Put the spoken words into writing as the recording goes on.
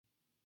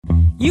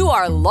You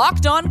are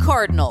Locked On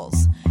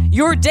Cardinals,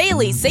 your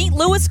daily St.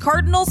 Louis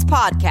Cardinals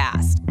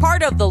podcast,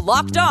 part of the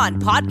Locked On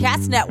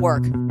Podcast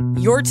Network,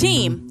 your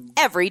team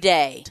every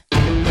day.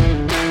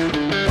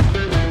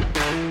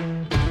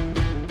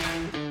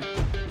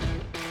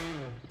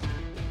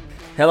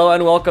 Hello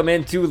and welcome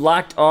into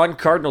Locked On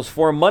Cardinals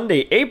for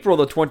Monday, April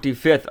the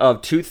 25th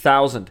of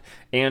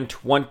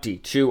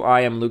 2022.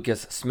 I am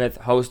Lucas Smith,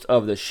 host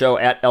of the show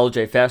at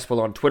LJ Fastball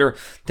on Twitter.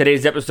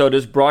 Today's episode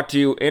is brought to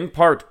you in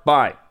part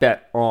by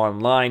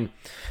BetOnline.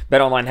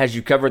 BetOnline has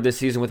you covered this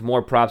season with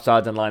more props,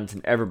 odds, and lines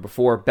than ever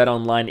before.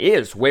 BetOnline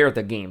is where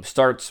the game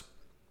starts.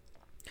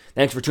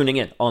 Thanks for tuning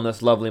in on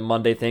this lovely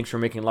Monday. Thanks for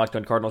making Locked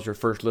On Cardinals your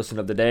first listen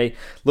of the day. A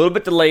little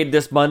bit delayed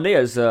this Monday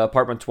as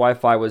apartment's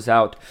Wi-Fi was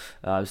out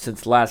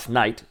since last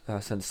night,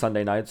 since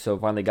Sunday night, so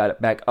finally got it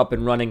back up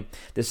and running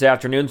this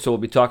afternoon. So we'll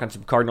be talking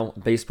some Cardinal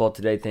baseball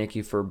today. Thank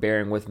you for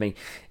bearing with me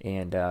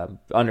and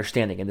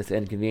understanding in this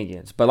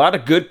inconvenience. But a lot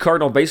of good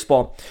Cardinal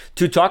baseball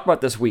to talk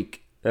about this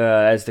week,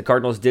 as the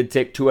Cardinals did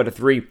take 2 out of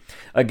 3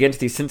 against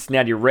the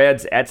Cincinnati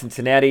Reds at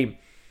Cincinnati.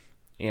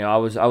 You know,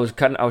 I was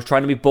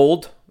trying to be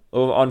bold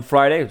on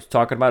Friday. I was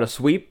talking about a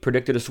sweep,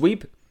 predicted a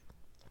sweep.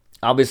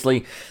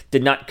 Obviously,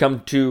 did not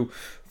come to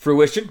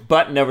fruition,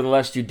 but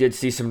nevertheless, you did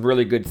see some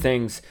really good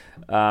things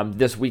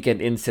this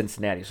weekend in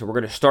Cincinnati. So we're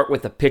going to start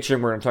with the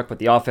pitching. We're going to talk about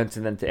the offense,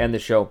 and then to end the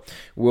show,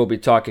 we'll be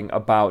talking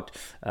about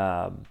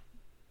the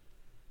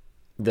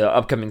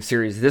upcoming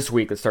series this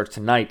week that starts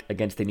tonight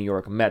against the New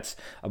York Mets.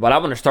 But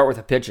I'm going to start with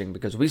the pitching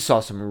because we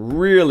saw some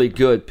really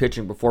good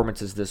pitching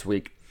performances this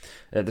weekend.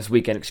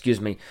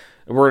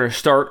 We're going to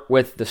start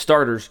with the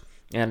starters.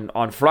 And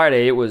on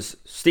Friday, it was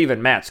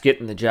Steven Matz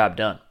getting the job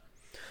done.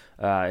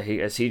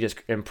 He just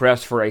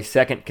impressed for a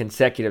second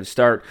consecutive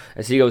start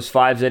as he goes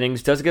 5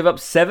 innings, does give up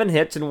 7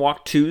 hits and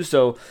walked 2,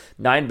 so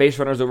 9 base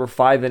runners over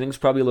 5 innings,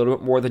 probably a little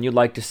bit more than you'd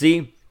like to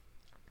see.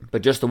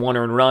 But just the 1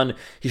 earned run,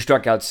 he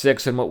struck out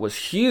 6, and what was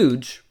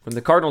huge from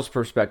the Cardinals'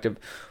 perspective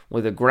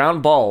were the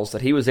ground balls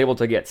that he was able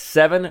to get.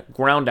 7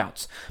 ground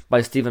outs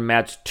by Steven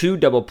Matz, 2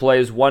 double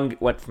plays. One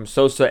went from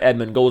Sosa,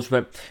 Edmund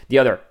Goldschmidt, the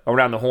other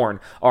around the horn,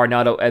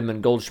 Arenado,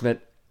 Edmund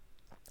Goldschmidt.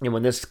 And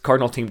when this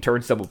Cardinal team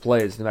turns double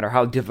plays, no matter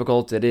how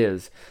difficult it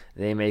is,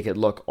 they make it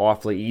look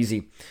awfully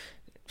easy.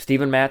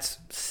 Steven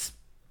Matz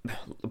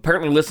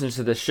apparently listens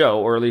to this show,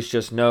 or at least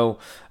just knows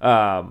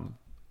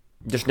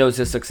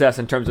his success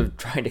in terms of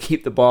trying to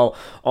keep the ball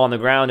on the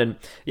ground. And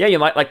yeah, you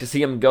might like to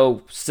see him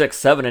go 6,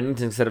 7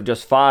 innings instead of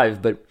just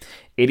 5, but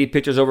 80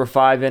 pitches over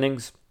 5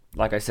 innings.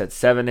 Like I said,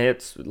 7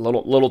 hits, a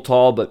little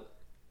tall, but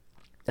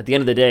at the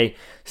end of the day,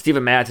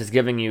 Steven Matz is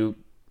giving you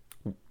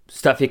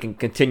stuff he can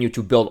continue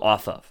to build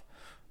off of,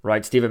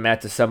 right? Steven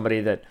Matz is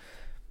somebody that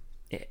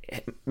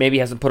maybe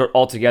hasn't put it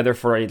all together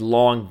for a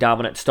long,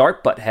 dominant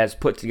start, but has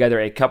put together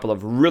a couple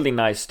of really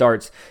nice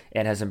starts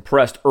and has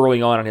impressed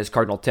early on in his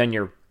Cardinal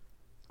tenure,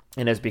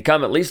 and has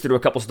become, at least through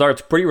a couple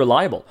starts, pretty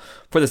reliable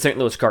for the St.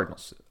 Louis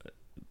Cardinals.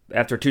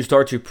 After 2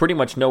 starts, you pretty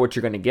much know what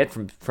you're going to get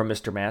from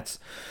Mr. Matz.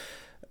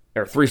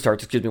 Or 3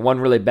 starts, excuse me. 1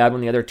 really bad one,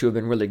 the other 2 have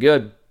been really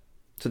good.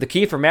 So the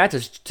key for Matz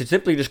is to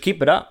simply just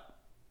keep it up.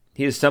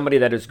 He is somebody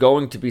that is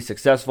going to be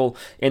successful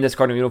in this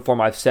Cardinal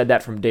uniform. I've said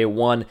that from day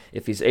one.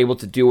 If he's able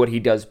to do what he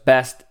does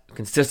best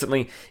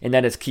consistently, and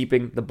that is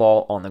keeping the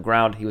ball on the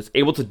ground. He was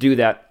able to do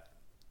that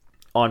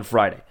on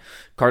Friday.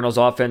 Cardinals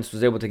offense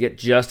was able to get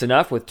just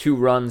enough with 2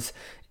 runs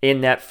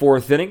in that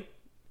 4th inning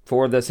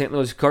for the St.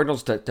 Louis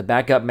Cardinals to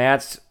back up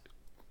Matz,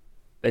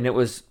 and it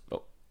was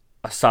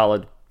a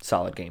solid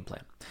game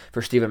plan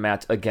for Steven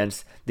Matz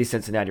against the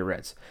Cincinnati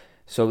Reds.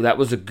 So that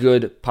was a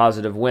good,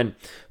 positive win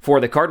for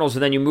the Cardinals.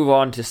 And then you move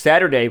on to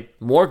Saturday,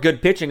 more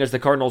good pitching as the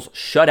Cardinals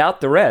shut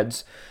out the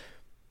Reds,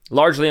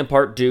 largely in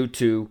part due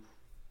to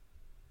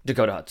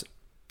Dakota Hudson,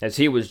 as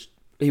he was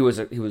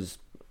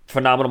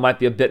phenomenal, might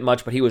be a bit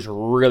much, but he was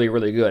really,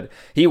 really good.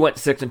 He went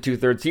 6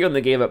 2/3. He only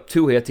gave up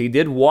 2 hits. He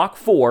did walk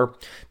 4,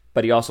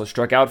 but he also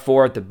struck out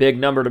 4. The big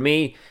number to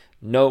me,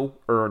 no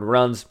earned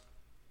runs.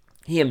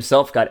 He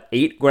himself got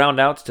 8 ground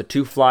outs to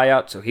 2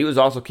 flyouts, so he was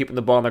also keeping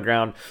the ball on the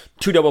ground.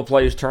 2 double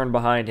plays turned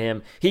behind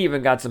him. He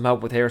even got some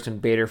help with Harrison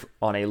Bader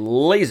on a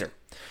laser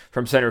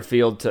from center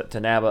field to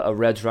nab a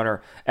Reds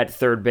runner at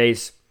third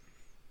base.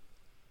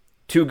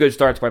 2 good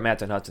starts by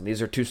Matz and Hudson.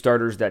 These are 2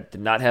 starters that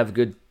did not have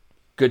good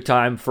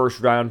time first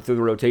round through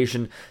the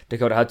rotation.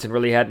 Dakota Hudson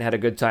really hadn't had a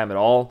good time at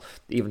all,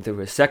 even through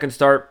his second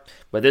start.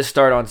 But this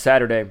start on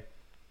Saturday,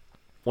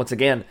 once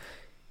again,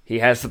 he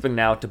has something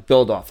now to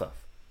build off of.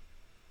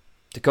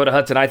 Dakota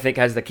Hudson, I think,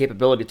 has the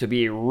capability to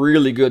be a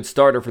really good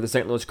starter for the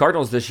St. Louis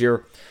Cardinals this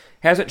year.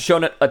 Hasn't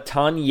shown it a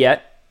ton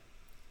yet,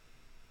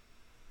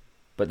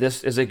 but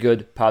this is a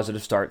good,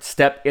 positive start.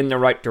 Step in the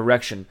right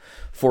direction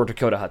for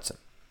Dakota Hudson.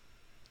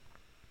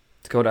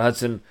 Dakota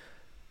Hudson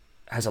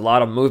has a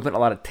lot of movement, a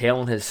lot of tail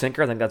in his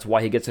sinker. I think that's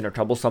why he gets into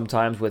trouble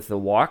sometimes with the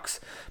walks.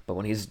 But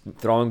when he's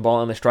throwing the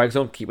ball in the strike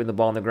zone, keeping the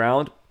ball on the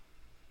ground,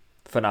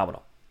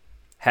 phenomenal.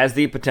 Has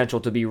the potential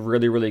to be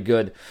really, really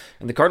good.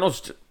 And the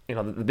Cardinals,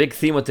 the big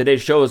theme of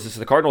today's show is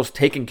the Cardinals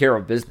taking care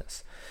of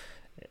business.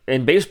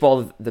 In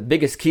baseball, the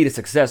biggest key to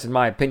success, in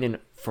my opinion,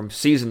 from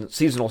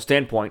seasonal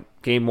standpoint,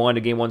 game 1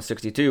 to game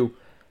 162,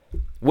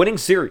 winning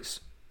series.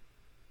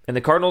 And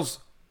the Cardinals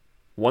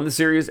won the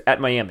series at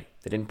Miami.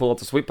 They didn't pull out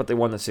the sweep, but they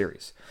won the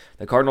series.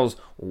 The Cardinals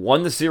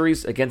won the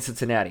series against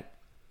Cincinnati.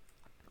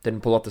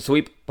 Didn't pull out the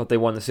sweep, but they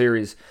won the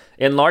series,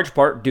 in large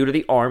part due to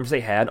the arms they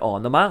had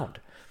on the mound.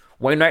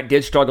 Wainwright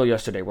did struggle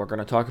yesterday. We're going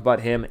to talk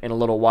about him in a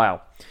little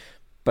while.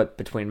 But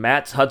between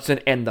Matz, Hudson,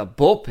 and the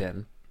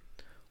bullpen,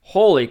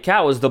 holy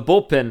cow, is the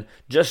bullpen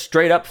just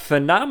straight up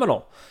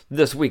phenomenal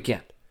this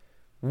weekend.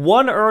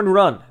 1 earned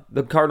run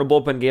the Cardinal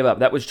bullpen gave up.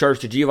 That was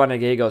charged to Giovanni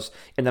Gallegos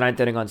in the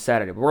 9th inning on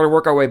Saturday. We're going to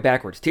work our way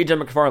backwards.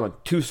 TJ McFarland,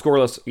 2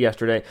 scoreless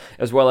yesterday,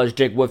 as well as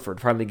Jake Woodford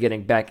finally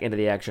getting back into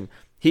the action.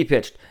 He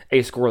pitched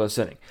a scoreless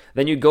inning.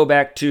 Then you go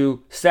back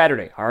to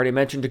Saturday. I already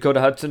mentioned Dakota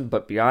Hudson,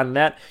 but beyond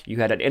that, you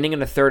had an inning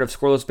and a third of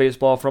scoreless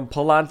baseball from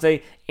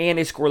Palance and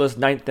a scoreless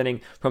 9th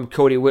inning from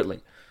Cody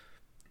Whitley.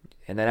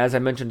 And then, as I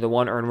mentioned, the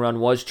 1 earned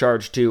run was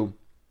charged to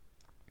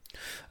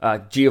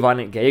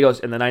Giovanni Gallegos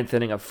in the 9th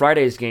inning of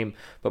Friday's game.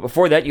 But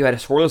before that, you had a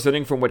scoreless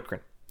inning from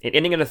Whitgren. An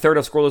inning and a third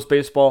of scoreless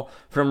baseball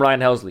from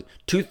Ryan Helsley.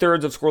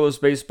 2/3 of scoreless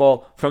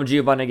baseball from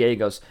Giovanni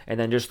Gallegos. And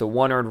then just the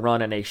 1 earned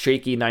run and a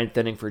shaky 9th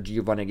inning for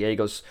Giovanni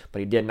Gallegos. But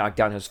he did knock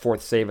down his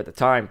 4th save at the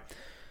time.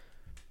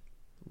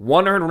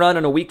 1 earned run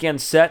in a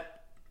weekend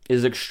set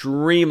is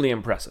extremely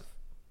impressive.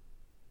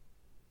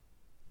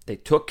 They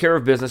took care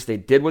of business. They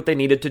did what they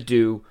needed to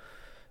do.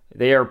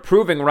 They are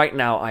proving right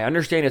now, I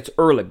understand it's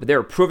early, but they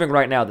are proving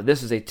right now that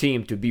this is a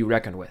team to be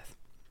reckoned with.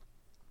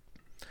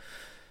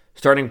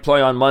 Starting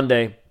play on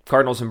Monday,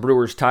 Cardinals and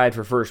Brewers tied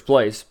for first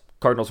place.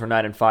 Cardinals are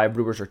 9-5,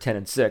 Brewers are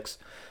 10-6.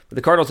 But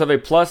the Cardinals have a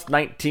plus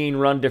 19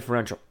 run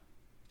differential.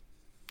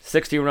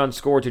 60 runs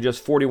scored to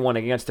just 41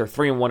 against. They're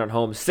 3-1 at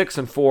home,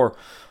 6-4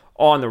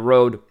 on the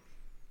road,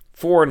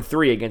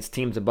 4-3 against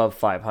teams above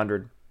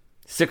 500,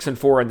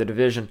 6-4 in the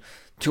division,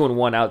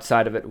 2-1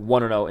 outside of it,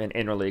 1-0 in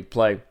interleague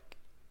play.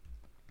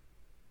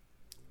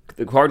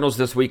 The Cardinals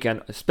this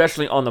weekend,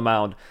 especially on the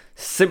mound,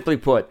 simply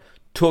put,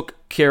 took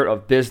care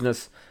of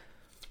business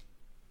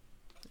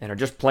and are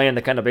just playing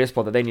the kind of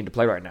baseball that they need to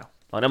play right now.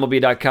 On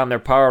MLB.com, their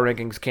power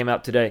rankings came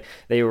out today.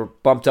 They were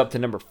bumped up to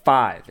number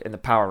 5 in the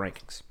power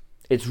rankings.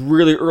 It's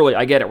really early.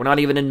 I get it. We're not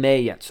even in May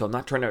yet, so I'm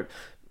not trying to,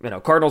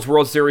 Cardinals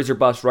World Series or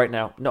bust right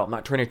now. No, I'm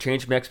not trying to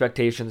change my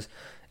expectations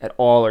at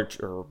all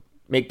or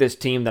make this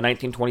team the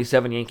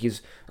 1927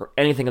 Yankees or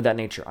anything of that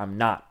nature. I'm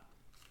not.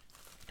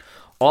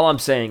 All I'm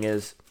saying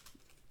is,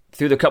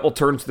 through the couple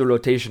turns of the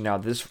rotation now,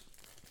 this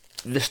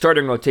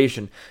starting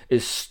rotation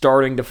is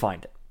starting to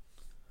find it.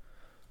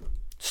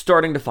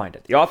 Starting to find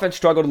it. The offense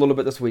struggled a little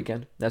bit this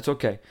weekend. That's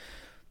okay.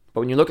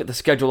 But when you look at the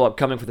schedule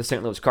upcoming for the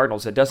St. Louis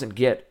Cardinals, it doesn't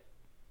get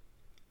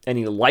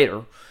any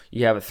lighter.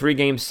 You have a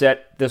 3-game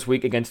set this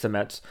week against the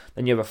Mets.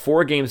 Then you have a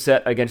 4-game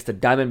set against the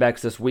Diamondbacks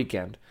this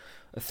weekend.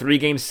 A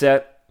 3-game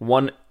set,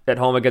 1 at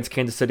home against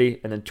Kansas City,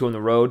 and then 2 on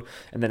the road.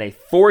 And then a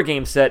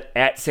 4-game set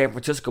at San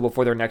Francisco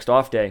before their next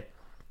off day.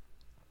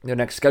 Their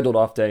next scheduled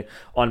off day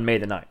on May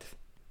the 9th.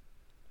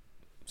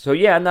 So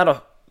yeah, not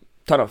a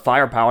ton of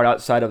firepower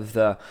outside of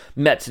the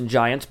Mets and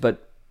Giants,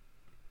 but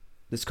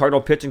this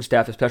Cardinal pitching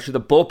staff, especially the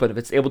bullpen, if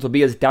it's able to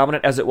be as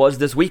dominant as it was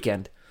this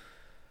weekend,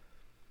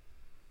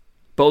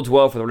 bodes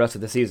well for the rest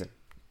of the season.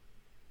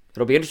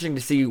 It'll be interesting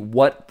to see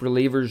what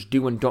relievers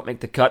do and don't make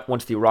the cut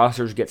once the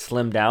rosters get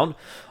slimmed down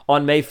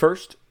on May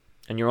 1st,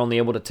 and you're only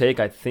able to take,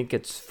 I think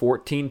it's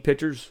 14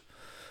 pitchers.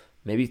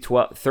 Maybe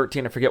 12,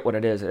 13, I forget what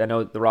it is. I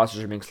know the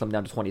rosters are being slimmed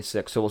down to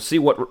 26. So we'll see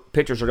what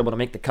pitchers are able to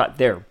make the cut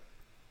there.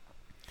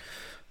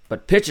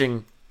 But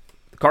pitching,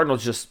 the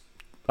Cardinals just,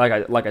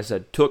 like I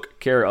said, took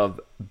care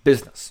of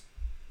business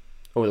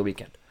over the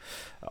weekend.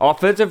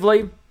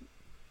 Offensively,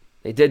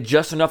 they did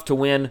just enough to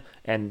win.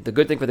 And the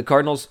good thing for the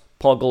Cardinals,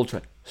 Paul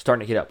Goldschmidt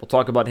starting to heat up. We'll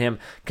talk about him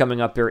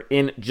coming up here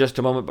in just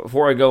a moment. But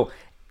before I go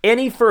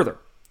any further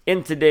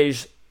in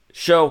today's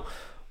show,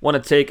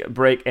 want to take a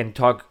break and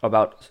talk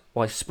about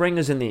why spring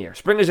is in the air.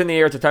 Spring is in the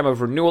air. It's a time of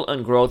renewal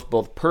and growth,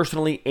 both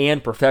personally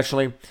and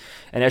professionally.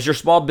 And as your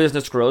small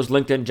business grows,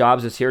 LinkedIn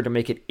Jobs is here to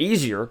make it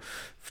easier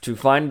to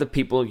find the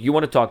people you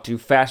want to talk to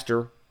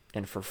faster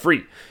and for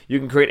free. You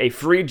can create a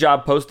free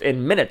job post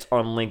in minutes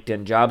on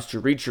LinkedIn Jobs to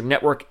reach your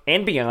network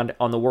and beyond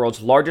on the world's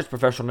largest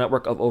professional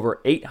network of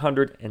over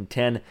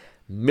 810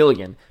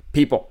 million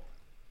people.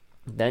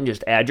 Then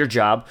just add your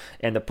job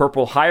and the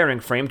purple hiring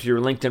frame to your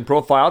LinkedIn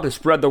profile to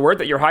spread the word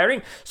that you're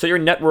hiring so your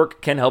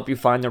network can help you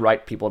find the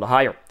right people to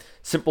hire.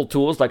 Simple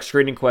tools like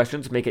screening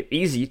questions make it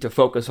easy to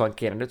focus on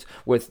candidates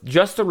with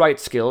just the right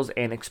skills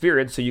and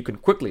experience so you can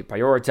quickly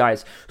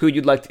prioritize who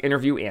you'd like to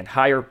interview and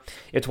hire.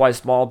 It's why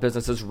small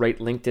businesses rate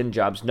LinkedIn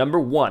Jobs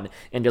number 1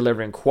 in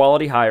delivering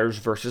quality hires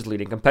versus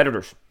leading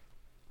competitors.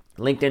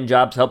 LinkedIn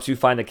Jobs helps you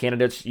find the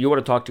candidates you want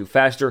to talk to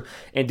faster.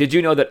 And did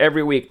you know that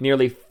every week,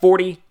 nearly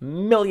 40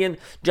 million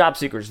job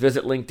seekers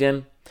visit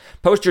LinkedIn?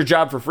 Post your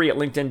job for free at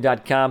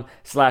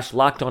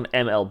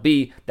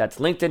linkedin.com/lockedonmlb. That's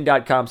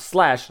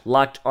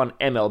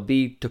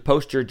linkedin.com/lockedonmlb to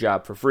post your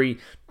job for free.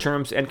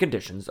 Terms and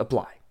conditions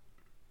apply.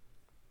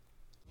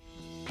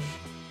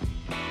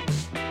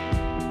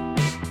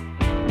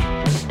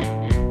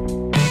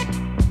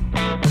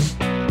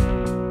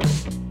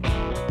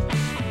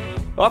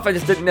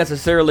 Offense didn't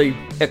necessarily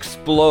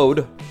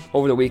explode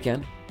over the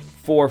weekend.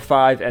 4,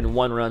 5, and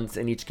 1 runs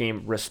in each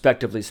game,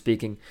 respectively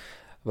speaking.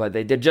 But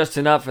they did just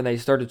enough, and they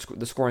started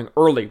the scoring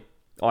early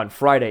on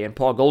Friday, and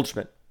Paul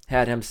Goldschmidt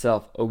had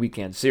himself a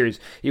weekend series.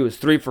 He was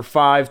 3 for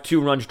 5, 2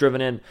 runs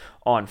driven in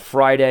on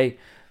Friday.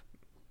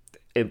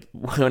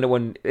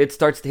 When it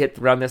starts to hit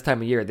around this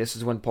time of year, this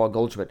is when Paul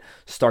Goldschmidt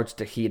starts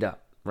to heat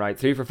up, right?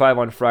 3 for 5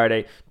 on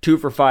Friday, 2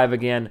 for 5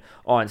 again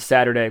on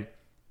Saturday.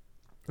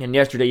 And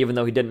yesterday, even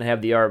though he didn't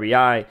have the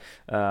RBI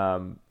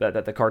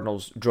that the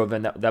Cardinals drove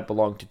in, that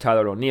belonged to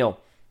Tyler O'Neill,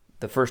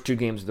 the first 2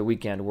 games of the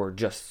weekend were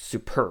just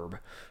superb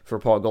for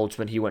Paul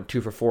Goldschmidt. He went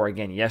 2 for 4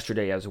 again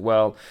yesterday as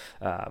well.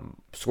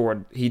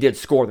 He did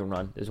score the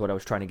run, is what I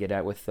was trying to get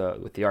at with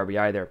the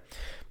RBI there.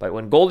 But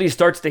when Goldie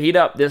starts to heat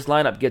up, this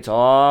lineup gets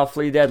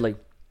awfully deadly.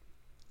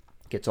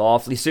 Gets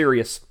awfully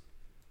serious.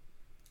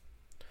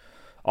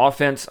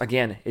 Offense,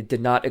 again, it did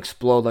not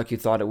explode like you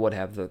thought it would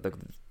have.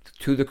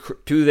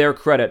 To their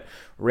credit,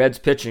 Reds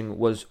pitching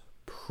was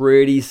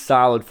pretty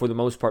solid for the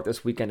most part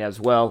this weekend as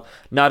well.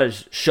 Not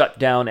as shut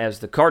down as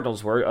the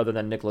Cardinals were, other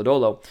than Nick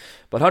Lodolo.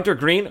 But Hunter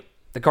Greene,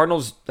 the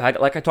Cardinals,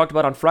 like I talked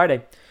about on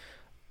Friday,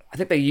 I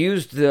think they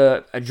used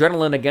the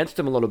adrenaline against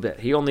him a little bit.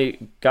 He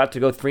only got to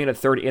go 3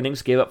 1/3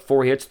 innings, gave up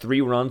 4 hits,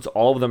 3 runs,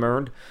 all of them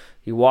earned.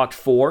 He walked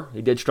 4.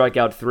 He did strike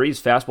out 3.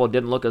 His fastball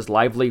didn't look as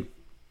lively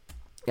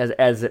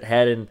as it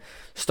had in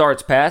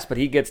starts past, but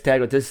he gets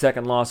tagged with his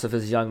second loss of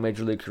his young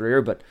major league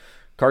career. But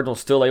Cardinals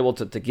still able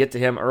to get to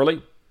him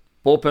early.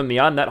 Bullpen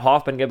beyond that,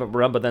 Hoffman gave up a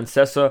run, but then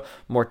Sessa,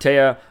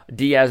 Mortea,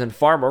 Diaz, and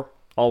Farmer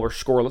all were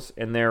scoreless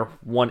in their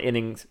 1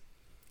 innings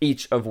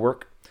each of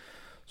work.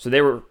 So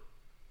they were,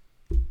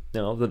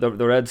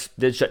 the Reds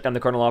did shut down the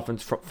Cardinal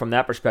offense from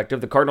that perspective.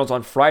 The Cardinals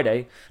on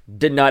Friday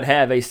did not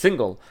have a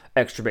single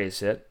extra base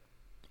hit.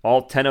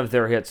 All 10 of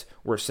their hits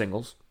were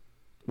singles,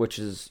 which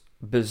is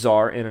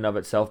bizarre in and of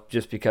itself,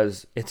 just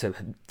because it's a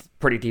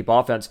pretty deep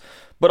offense,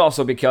 but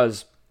also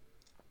because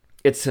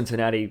it's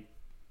Cincinnati,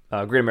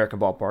 Great American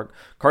Ballpark.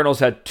 Cardinals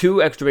had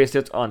 2 extra base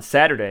hits on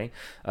Saturday,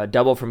 a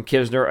double from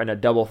Kisner and a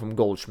double from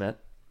Goldschmidt.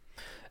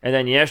 And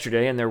then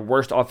yesterday, in their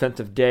worst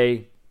offensive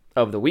day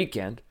of the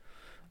weekend,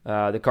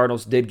 the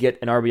Cardinals did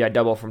get an RBI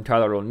double from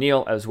Tyler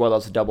O'Neill, as well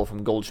as a double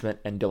from Goldschmidt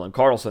and Dylan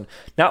Carlson.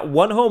 Not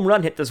one home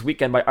run hit this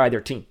weekend by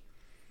either team.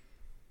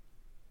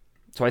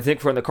 So I think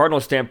from the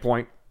Cardinals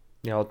standpoint,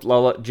 I'll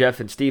let Jeff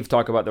and Steve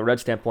talk about the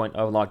Reds standpoint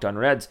of Locked On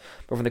Reds,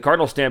 but from the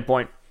Cardinals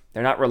standpoint,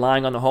 they're not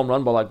relying on the home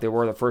run ball like they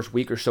were the first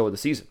week or so of the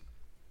season.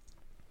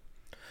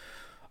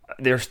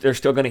 They're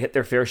still going to hit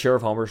their fair share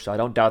of homers. I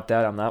don't doubt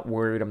that. I'm not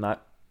worried. I'm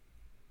not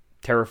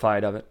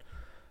terrified of it.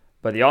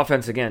 But the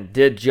offense, again,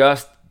 did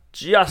just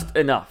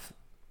enough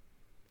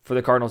for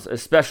the Cardinals,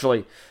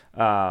 especially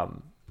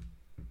from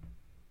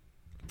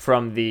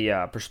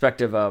the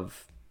perspective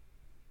of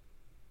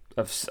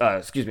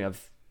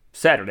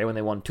Saturday when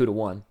they won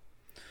 2-1.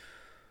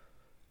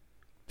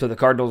 So the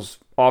Cardinals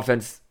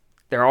offense,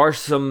 there are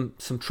some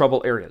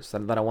trouble areas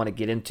that I want to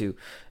get into,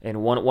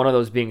 and one of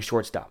those being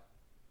shortstop.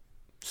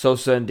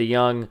 Sosa and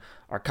DeYoung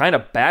are kind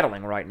of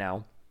battling right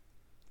now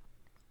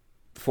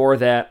for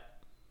that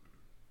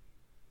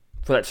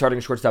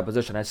starting shortstop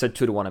position. I said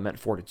 2-1, I meant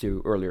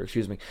 4-2 earlier,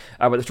 excuse me.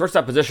 But the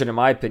shortstop position, in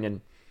my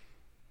opinion,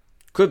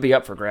 could be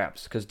up for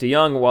grabs, because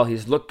DeYoung, while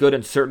he's looked good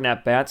in certain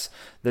at-bats,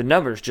 the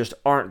numbers just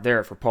aren't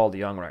there for Paul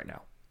DeYoung right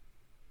now.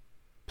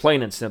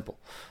 Plain and simple.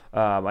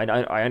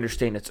 I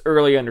understand it's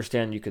early. I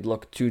understand you could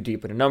look too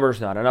deep into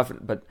numbers, not enough.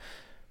 But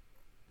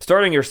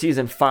starting your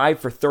season 5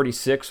 for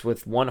 36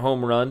 with 1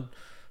 home run,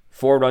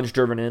 4 runs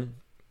driven in,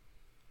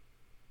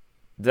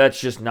 that's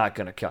just not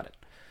going to cut it.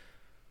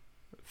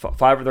 5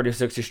 for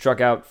 36, he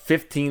struck out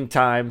 15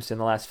 times in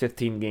the last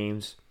 15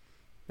 games.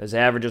 His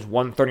average is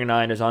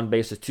 139. His on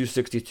base is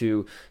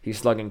 262. He's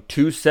slugging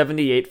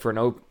 278 for an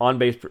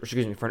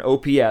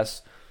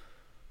OPS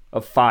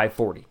of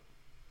 540.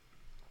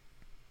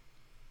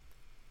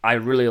 I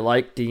really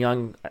like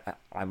DeYoung.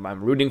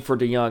 I'm rooting for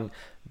DeYoung,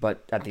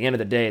 but at the end of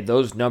the day,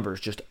 those numbers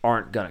just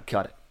aren't going to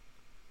cut it.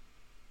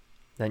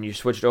 Then you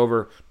switched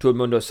over to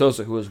Edmundo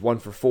Sosa, who was 1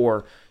 for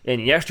 4 in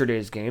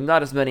yesterday's game.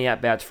 Not as many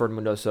at-bats for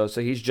Edmundo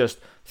Sosa. He's just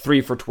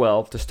 3 for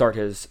 12 to start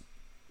his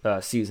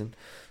season.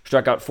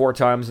 Struck out 4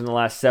 times in the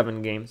last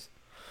 7 games.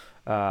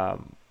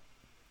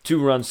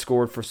 2 runs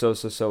scored for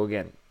Sosa. So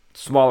again,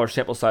 smaller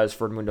sample size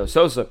for Edmundo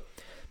Sosa.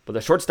 But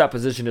the shortstop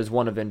position is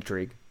one of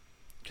intrigue,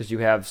 because you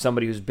have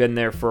somebody who's been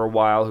there for a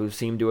while, who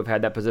seemed to have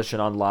had that position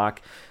on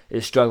lock,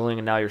 is struggling,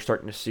 and now you're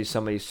starting to see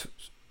somebody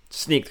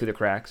sneak through the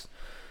cracks.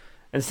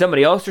 And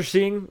somebody else you're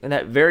seeing in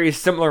that very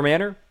similar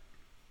manner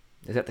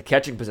is at the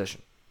catching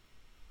position.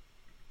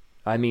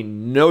 I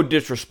mean, no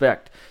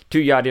disrespect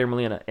to Yadier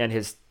Molina and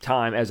his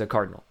time as a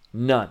Cardinal.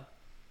 None.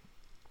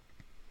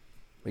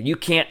 But you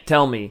can't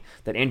tell me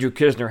that Andrew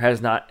Kisner has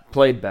not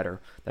played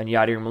better than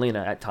Yadier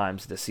Molina at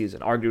times this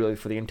season, arguably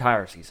for the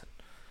entire season.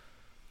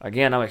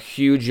 Again, I'm a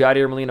huge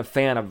Yadier Molina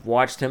fan. I've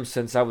watched him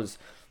since I was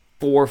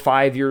 4 or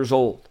 5 years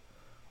old.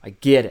 I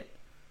get it.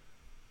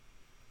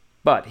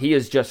 But he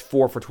is just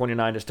 4 for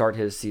 29 to start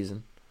his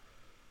season.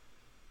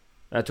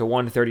 That's a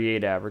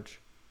 138 average.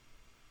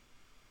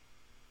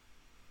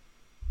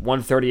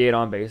 138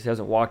 on base. He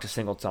hasn't walked a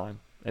single time.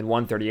 And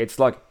 138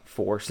 slugging,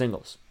 4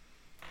 singles.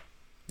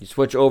 You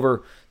switch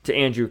over to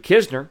Andrew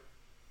Knizner,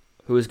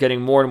 who is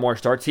getting more and more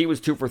starts. He was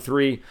 2 for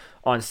 3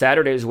 on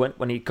Saturday's win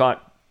when he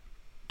caught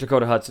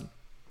Dakota Hudson,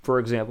 for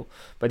example.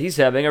 But he's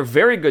having a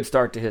very good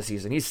start to his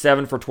season. He's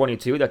 7 for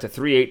 22. That's a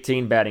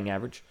 .318 batting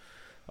average.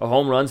 A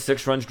home run,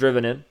 6 runs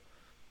driven in.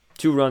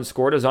 2 runs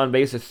scored. His on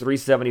base is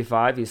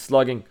 .375. He's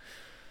slugging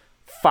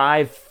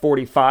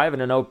 .545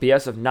 and an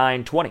OPS of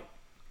 .920.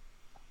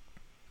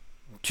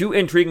 2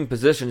 intriguing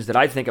positions that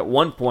I think at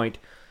one point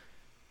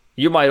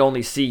you might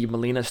only see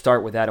Molina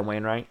start with Adam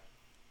Wainwright.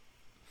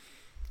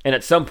 And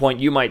at some point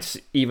you might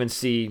even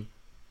see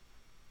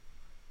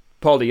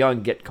Paul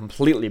DeJong get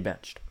completely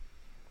benched.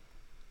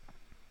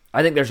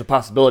 I think there's a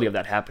possibility of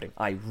that happening.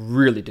 I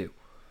really do.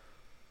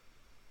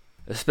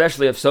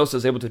 Especially if Sosa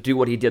is able to do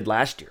what he did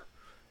last year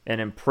and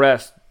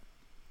impress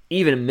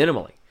even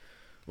minimally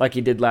like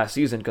he did last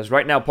season, because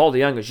right now Paul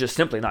DeJong is just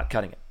simply not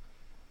cutting it.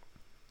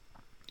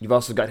 You've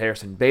also got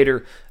Harrison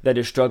Bader that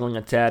is struggling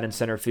a tad in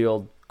center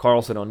field.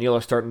 Carlson O'Neill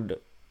are starting to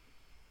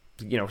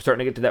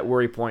get to that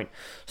worry point.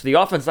 So the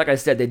offense, like I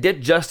said, they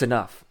did just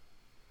enough.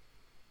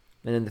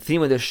 And then the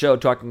theme of this show,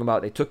 talking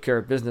about they took care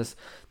of business.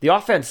 The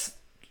offense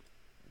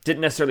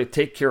didn't necessarily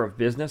take care of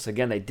business.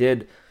 Again, they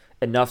did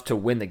enough to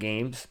win the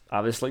games,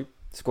 obviously.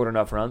 Scored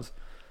enough runs.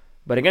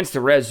 But against the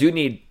Reds, you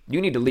need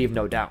to leave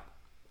no doubt,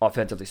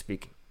 offensively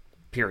speaking.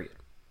 Period.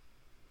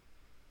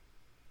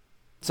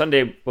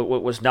 Sunday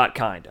was not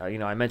kind.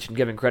 I mentioned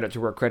giving credit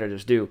to where credit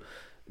is due.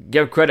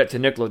 Give credit to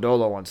Nick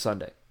Lodolo on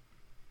Sunday.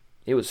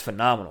 It was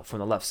phenomenal from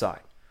the left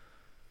side.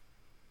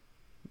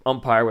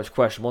 Umpire was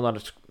questionable,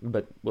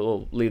 but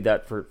we'll leave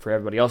that for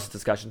everybody else's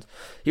discussions.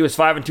 He was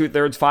 5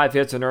 2/3, 5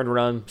 hits, an earned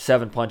run,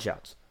 7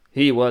 punch-outs.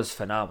 He was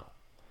phenomenal.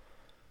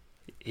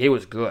 He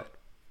was good.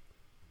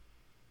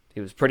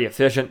 He was pretty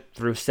efficient,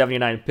 threw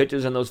 79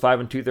 pitches in those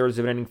 5 2/3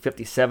 of an inning,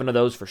 57 of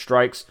those for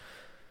strikes.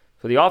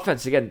 So the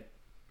offense, again,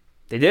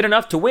 they did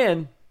enough to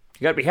win.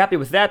 You got to be happy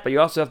with that, but you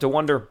also have to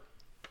wonder,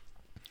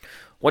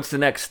 what's the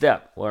next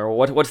step? Or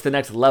what's the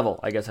next level,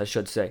 I guess I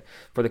should say,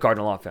 for the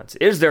Cardinal offense?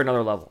 Is there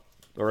another level?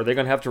 Or are they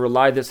going to have to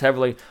rely this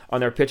heavily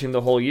on their pitching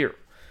the whole year?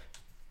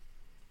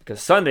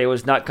 Because Sunday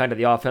was not kind to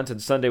the offense,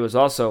 and Sunday was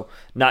also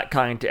not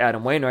kind to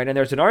Adam Wainwright. And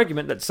there's an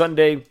argument that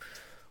Sunday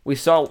we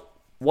saw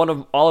one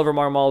of Oliver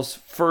Marmol's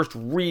first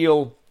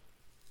real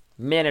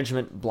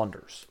management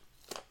blunders.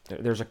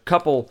 There's a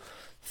couple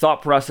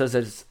thought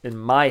processes in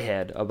my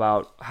head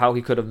about how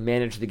he could have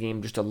managed the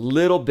game just a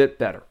little bit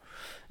better.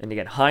 And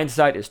again,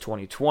 hindsight is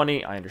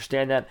 20/20. I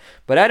understand that.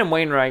 But Adam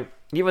Wainwright,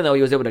 even though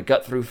he was able to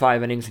gut through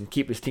 5 innings and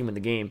keep his team in the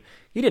game,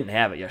 he didn't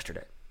have it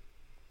yesterday.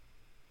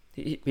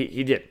 He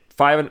did.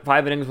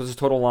 Five innings was his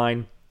total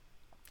line.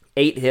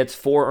 8 hits,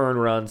 4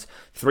 earned runs,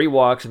 3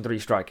 walks, and 3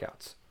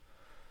 strikeouts.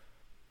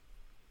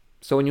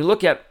 So when you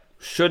look at,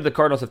 should the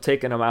Cardinals have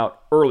taken him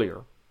out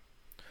earlier,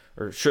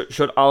 or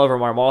should Oliver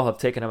Marmol have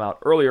taken him out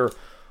earlier,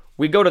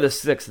 we go to the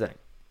 6th inning.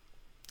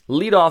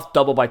 Leadoff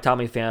double by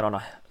Tommy Pham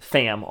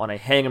on a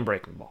hanging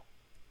breaking ball.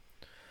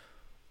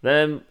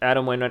 Then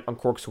Adam Wainwright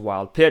uncorks a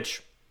wild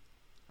pitch.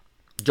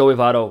 Joey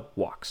Votto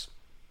walks.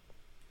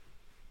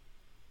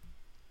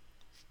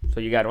 So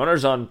you got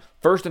runners on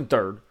first and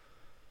third,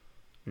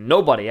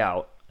 nobody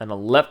out, and a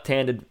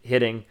left-handed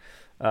hitting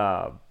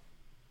Colin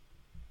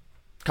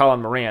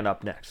Moran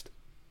up next.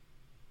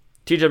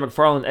 TJ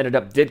McFarland ended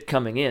up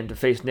coming in to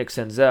face Nick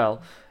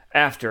Senzel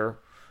after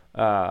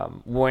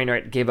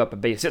Wainwright gave up a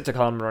base hit to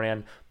Colin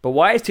Moran. But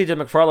why is TJ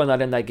McFarland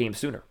not in that game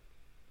sooner?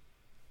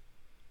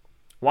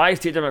 Why is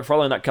TJ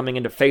McFarland not coming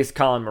in to face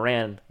Colin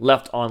Moran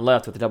left on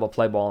left with a double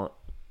play ball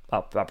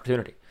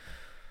opportunity?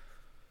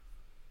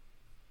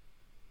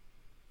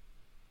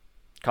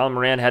 Colin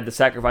Moran had the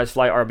sacrifice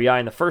fly RBI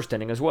in the first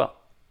inning as well.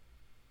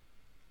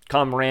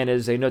 Colin Moran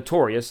is a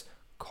notorious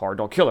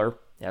Cardinal killer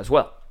as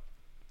well.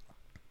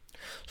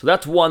 So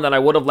that's one that I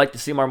would have liked to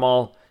see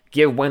Marmol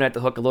give Wainwright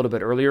the hook a little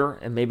bit earlier,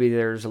 and maybe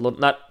there's a little,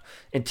 not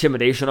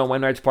intimidation on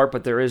Wainwright's part,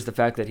 but there is the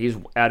fact that he's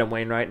Adam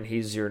Wainwright and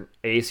he's your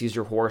ace, he's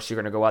your horse, you're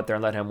going to go out there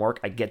and let him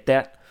work. I get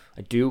that.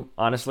 I do,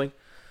 honestly.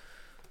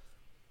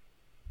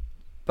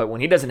 But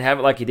when he doesn't have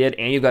it like he did,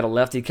 and you've got a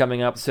lefty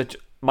coming up,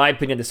 my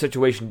opinion, the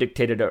situation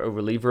dictated a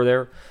reliever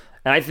there.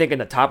 And I think in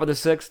the top of the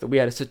 6th, that we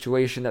had a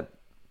situation that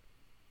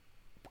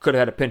could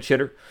have had a pinch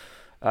hitter.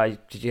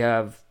 Did you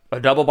have a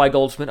double by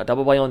Goldschmidt, a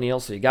double by O'Neill,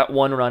 so you got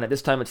 1 run. At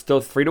this time, it's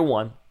still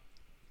 3-1.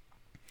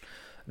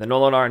 Then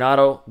Nolan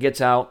Arenado gets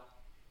out,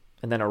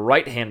 and then a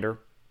right-hander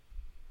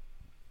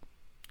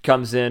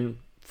comes in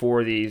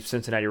for the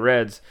Cincinnati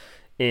Reds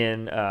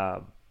in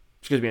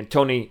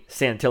Tony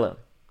Santillan.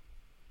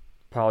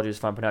 Apologies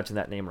if I'm pronouncing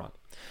that name wrong.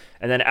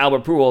 And then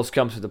Albert Pujols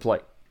comes to the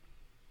plate.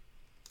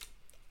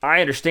 I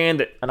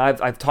understand that, and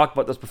I've talked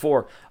about this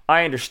before,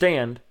 I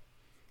understand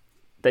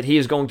that he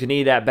is going to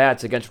need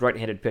at-bats against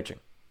right-handed pitching.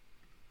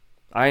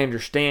 I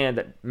understand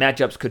that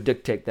matchups could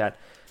dictate that.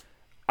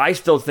 I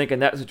still think in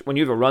that when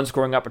you have a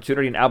run-scoring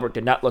opportunity, and Albert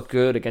did not look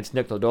good against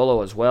Nick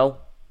Lodolo as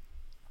well.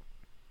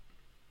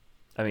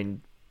 I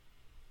mean,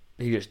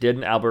 he just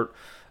didn't. Albert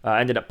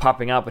ended up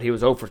popping out, but he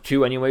was 0 for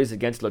 2 anyways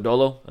against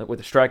Lodolo with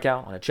a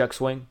strikeout on a check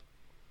swing.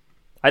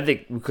 I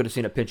think we could have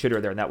seen a pinch hitter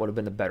there, and that would have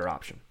been the better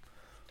option.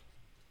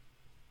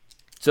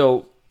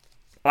 So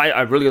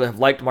I really have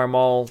liked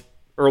Marmol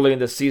early in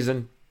this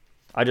season.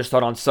 I just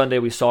thought on Sunday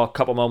we saw a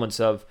couple moments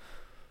of,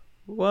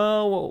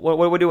 well, what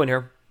are we doing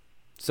here?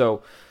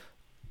 So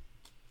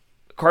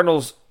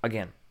Cardinals,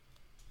 again,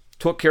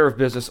 took care of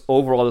business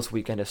overall this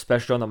weekend,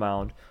 especially on the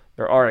mound.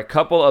 There are a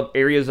couple of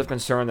areas of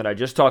concern that I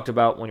just talked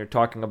about when you're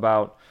talking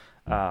about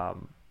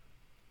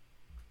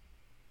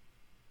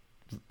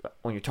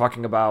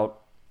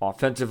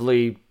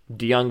offensively,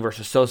 DeYoung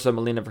versus Sosa,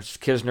 Molina versus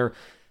Kisner.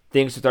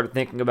 Things to start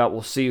thinking about.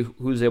 We'll see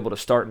who's able to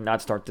start and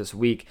not start this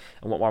week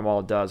and what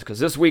Marmol does. Because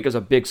this week is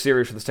a big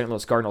series for the St.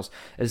 Louis Cardinals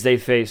as they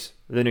face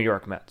the New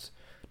York Mets.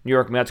 New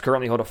York Mets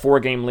currently hold a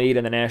 4-game lead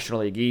in the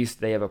National League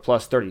East. They have a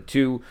plus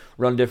 32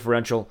 run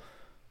differential.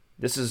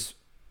 This is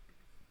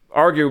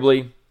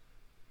arguably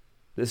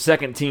the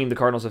second team the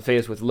Cardinals have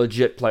faced with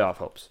legit playoff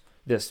hopes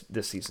this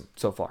season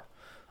so far.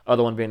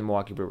 Other one being the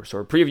Milwaukee Brewers. So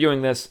we're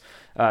previewing this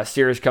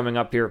series coming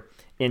up here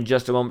in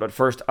just a moment. But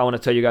first, I want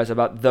to tell you guys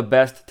about the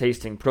best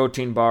tasting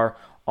protein bar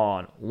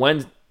on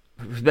Wednesday.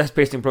 Best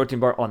tasting protein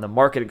bar on the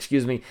market,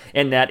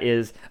 and that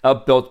is a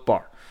Built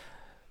Bar.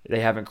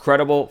 They have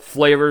incredible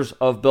flavors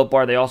of Built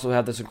Bar. They also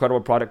have this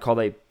incredible product called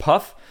a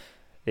Puff.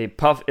 A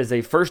Puff is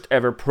a first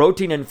ever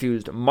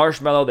protein-infused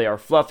marshmallow. They are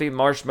fluffy,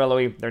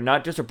 marshmallowy. They're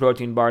not just a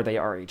protein bar, they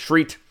are a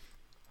treat.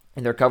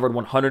 And they're covered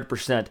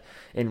 100%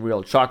 in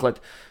real chocolate.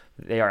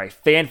 They are a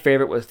fan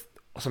favorite with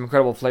some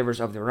incredible flavors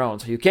of their own.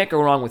 So you can't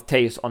go wrong with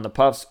taste on the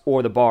Puffs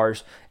or the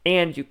bars.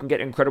 And you can get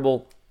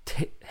incredible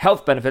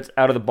health benefits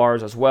out of the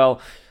bars as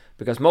well,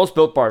 because most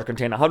Built Bars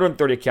contain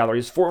 130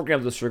 calories, 4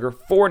 grams of sugar,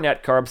 4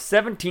 net carbs,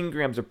 17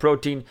 grams of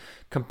protein.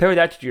 Compare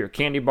that to your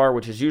candy bar,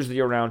 which is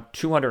usually around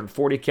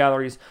 240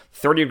 calories,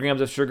 30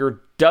 grams of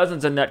sugar,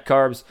 dozens of net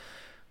carbs.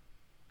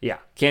 Yeah,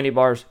 candy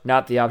bars,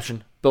 not the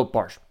option. Built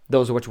Bars,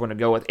 those are what you want to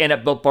go with. And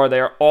at Built Bar,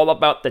 they are all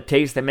about the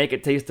taste. They make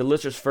it taste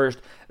delicious first,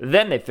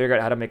 then they figure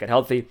out how to make it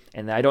healthy.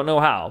 And I don't know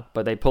how,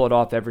 but they pull it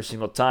off every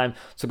single time.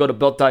 So go to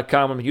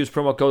Built.com and use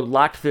promo code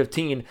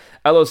LOCKED15,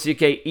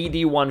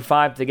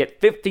 LOCKED15 to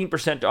get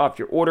 15% off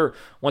your order.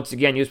 Once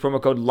again, use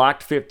promo code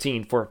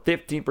LOCKED15 for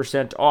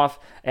 15% off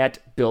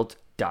at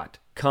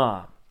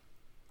Built.com.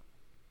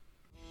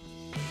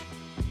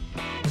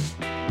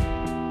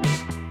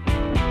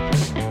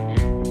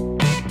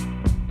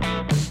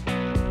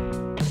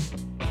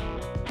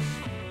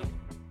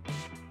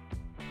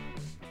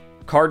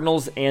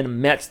 Cardinals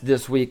and Mets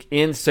this week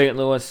in St.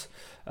 Louis.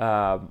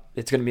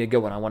 It's going to be a good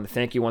one. I want to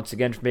thank you once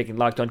again for making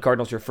Locked On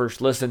Cardinals your first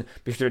listen.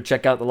 Be sure to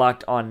check out the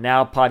Locked On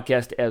Now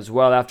podcast as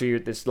well after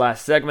this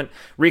last segment.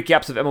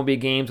 Recaps of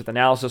MLB games with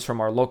analysis from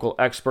our local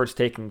experts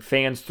taking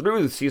fans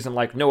through the season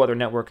like no other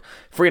network.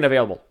 Free and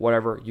available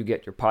wherever you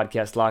get your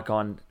podcast. Locked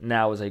On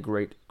Now is a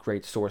great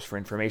source for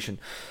information.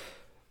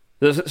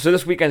 So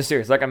this weekend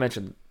series, like I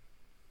mentioned,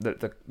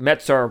 the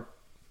Mets are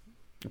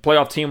a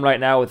playoff team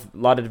right now with a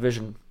lot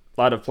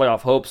of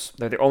playoff hopes.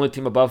 They're the only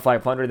team above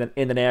 500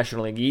 in the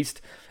National League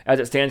East. As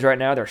it stands right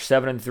now, they're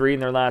 7-3 in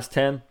their last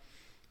 10.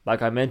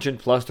 Like I mentioned,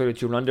 plus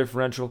 32 run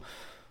differential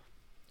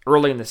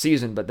early in the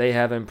season, but they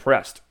have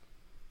impressed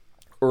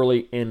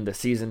early in the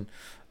season.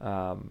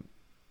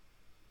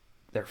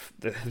 They're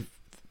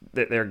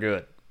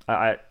good.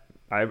 I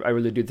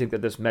really do think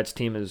that this Mets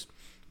team is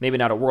maybe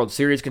not a World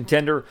Series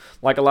contender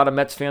like a lot of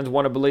Mets fans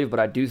want to believe, but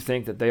I do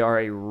think that they are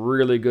a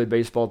really good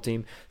baseball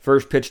team.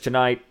 First pitch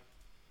tonight,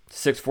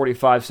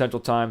 6:45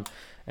 Central Time,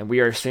 and we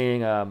are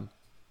seeing a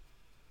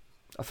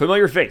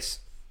familiar face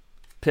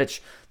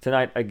pitch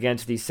tonight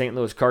against the St.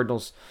 Louis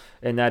Cardinals,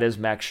 and that is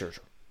Max Scherzer.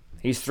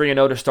 He's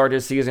 3-0 to start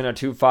his season, a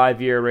 2.5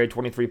 ERA,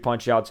 23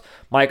 punch-outs.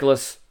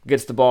 Michaelis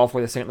gets the ball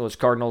for the St. Louis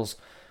Cardinals.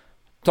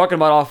 Talking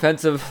about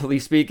offensively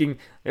speaking,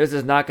 this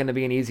is not going to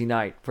be an easy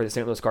night for the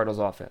St. Louis Cardinals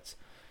offense.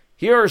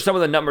 Here are some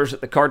of the numbers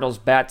that the Cardinals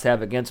bats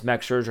have against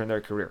Max Scherzer in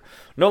their career.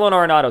 Nolan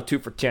Arenado, 2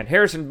 for 10.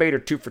 Harrison Bader,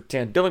 2 for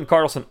 10. Dylan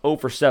Carlson, 0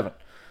 for 7.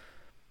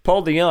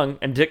 Paul DeYoung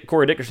and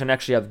Corey Dickerson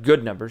actually have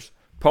good numbers.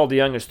 Paul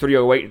DeYoung is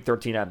 308 and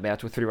 13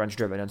 at-bats with 3 runs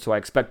driven, and so I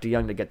expect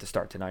DeYoung to get the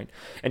start tonight.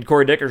 And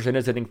Corey Dickerson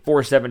is hitting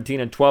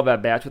 .417 and 12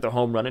 at-bats with a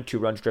home run and 2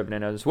 runs driven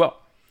in as well.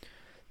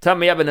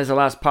 Tommy Edman is the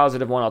last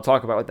positive one I'll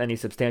talk about with any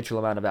substantial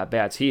amount of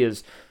at-bats. He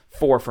is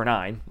 4 for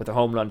 9 with a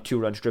home run, 2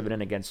 runs driven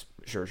in against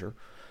Scherzer.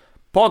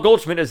 Paul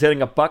Goldschmidt is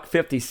hitting a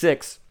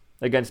 .156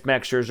 against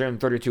Max Scherzer in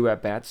 32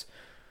 at-bats.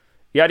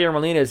 Yadier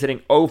Molina is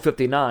hitting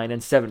 .059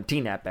 and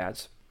 17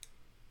 at-bats.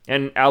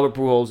 And Albert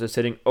Pujols is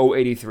hitting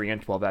 .083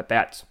 and 12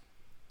 at-bats.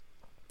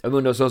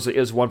 Edmundo Sosa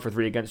is 1 for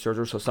 3 against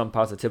Scherzer, so some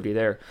positivity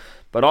there.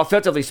 But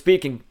offensively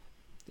speaking,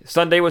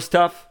 Sunday was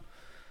tough,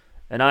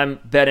 and I'm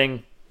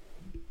betting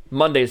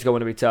Monday is going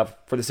to be tough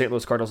for the St.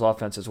 Louis Cardinals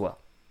offense as well.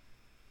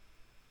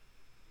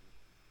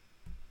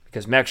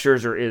 Because Max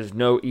Scherzer is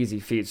no easy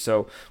feat.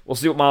 So we'll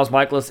see what Miles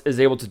Michaelis is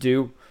able to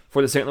do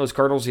for the St. Louis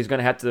Cardinals. He's going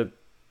to have to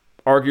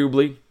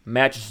arguably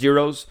match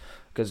zeros,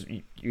 because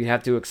you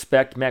have to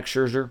expect Max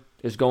Scherzer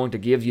is going to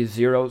give you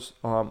zeros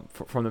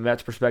from the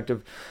Mets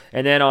perspective.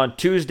 And then on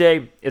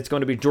Tuesday, it's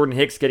going to be Jordan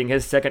Hicks getting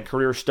his second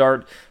career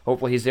start.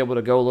 Hopefully he's able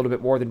to go a little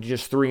bit more than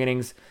just 3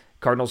 innings.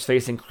 Cardinals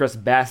facing Chris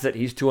Bassett.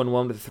 He's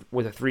 2-1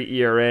 with a 3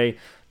 ERA.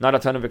 Not a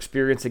ton of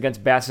experience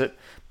against Bassett.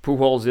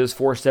 Pujols is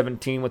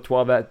 .417 with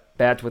 12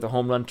 at-bats with a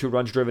home run, 2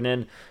 runs driven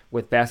in,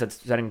 with Bassett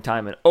spending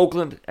time in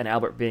Oakland and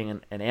Albert being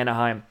in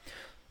Anaheim.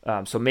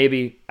 So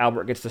maybe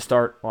Albert gets to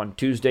start on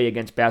Tuesday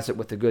against Bassett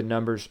with the good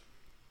numbers.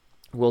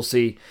 We'll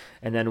see.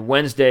 And then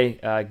Wednesday,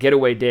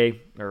 getaway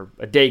day, or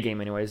a day game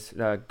anyways.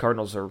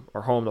 Cardinals are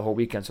home the whole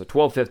weekend. So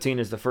 12:15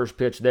 is the first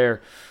pitch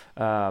there.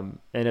 And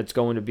it's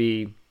going to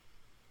be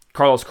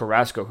Carlos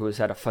Carrasco, who has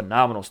had a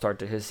phenomenal start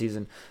to his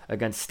season,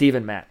 against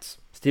Steven Matz.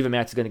 Steven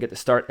Matz is going to get the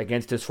start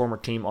against his former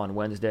team on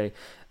Wednesday.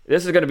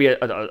 This is going to be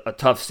a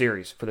tough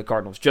series for the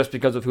Cardinals just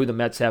because of who the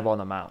Mets have on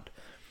the mound.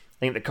 I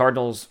think the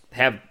Cardinals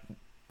have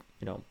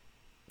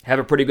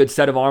a pretty good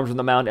set of arms on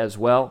the mound as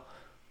well.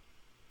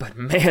 But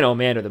man, oh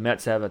man, do the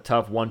Mets have a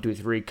tough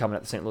 1-2-3 coming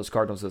at the St. Louis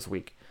Cardinals this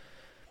week.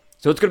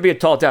 So it's going to be a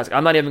tall task.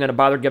 I'm not even going to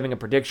bother giving a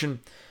prediction.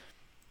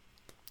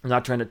 I'm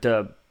not trying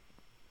to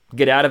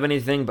get out of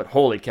anything, but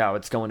holy cow,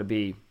 it's going to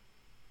be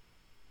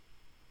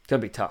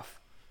tough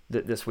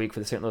this week for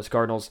the St. Louis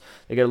Cardinals.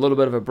 They get a little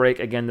bit of a break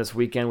again this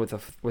weekend with a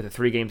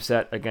 3-game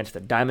set against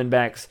the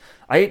Diamondbacks.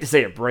 I hate to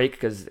say a break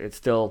because it's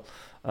still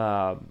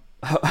a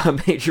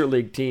major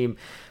league team.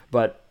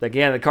 But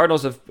again, the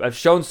Cardinals have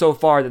shown so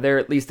far that they're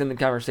at least in the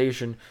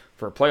conversation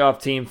for a playoff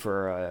team,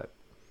 for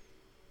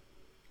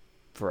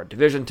a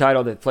division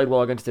title. They've played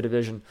well against the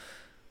division.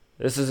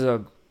 This is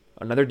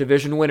another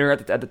division winner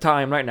at the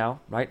time right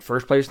now, right?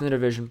 First place in the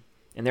division,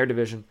 in their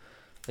division.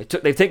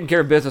 They've taken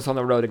care of business on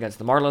the road against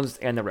the Marlins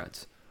and the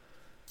Reds.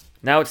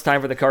 Now it's time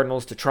for the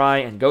Cardinals to try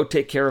and go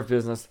take care of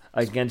business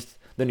against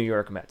the New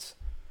York Mets.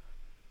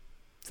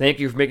 Thank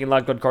you for making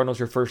Locked On Cardinals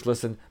your first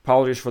listen.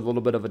 Apologies for a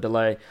little bit of a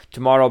delay.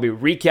 Tomorrow I'll be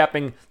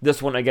recapping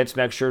this one against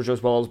Max Scherzer,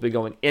 as well as be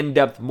going in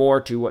depth more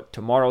to what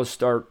tomorrow's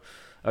starter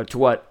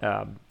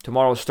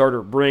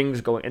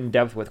brings, going in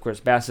depth with Chris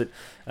Bassett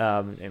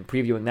and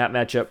previewing that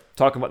matchup.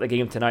 Talking about the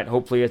game tonight.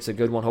 Hopefully it's a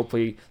good one.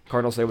 Hopefully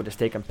Cardinals are able to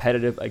stay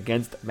competitive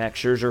against Max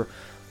Scherzer.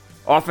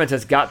 Offense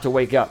has got to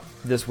wake up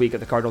this week if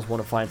the Cardinals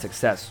want to find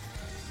success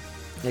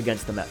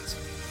against the Mets.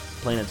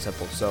 Plain and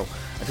simple. So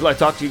until I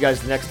talk to you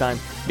guys next time,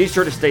 be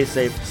sure to stay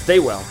safe, stay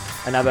well,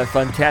 and have a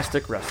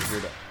fantastic rest of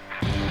your day.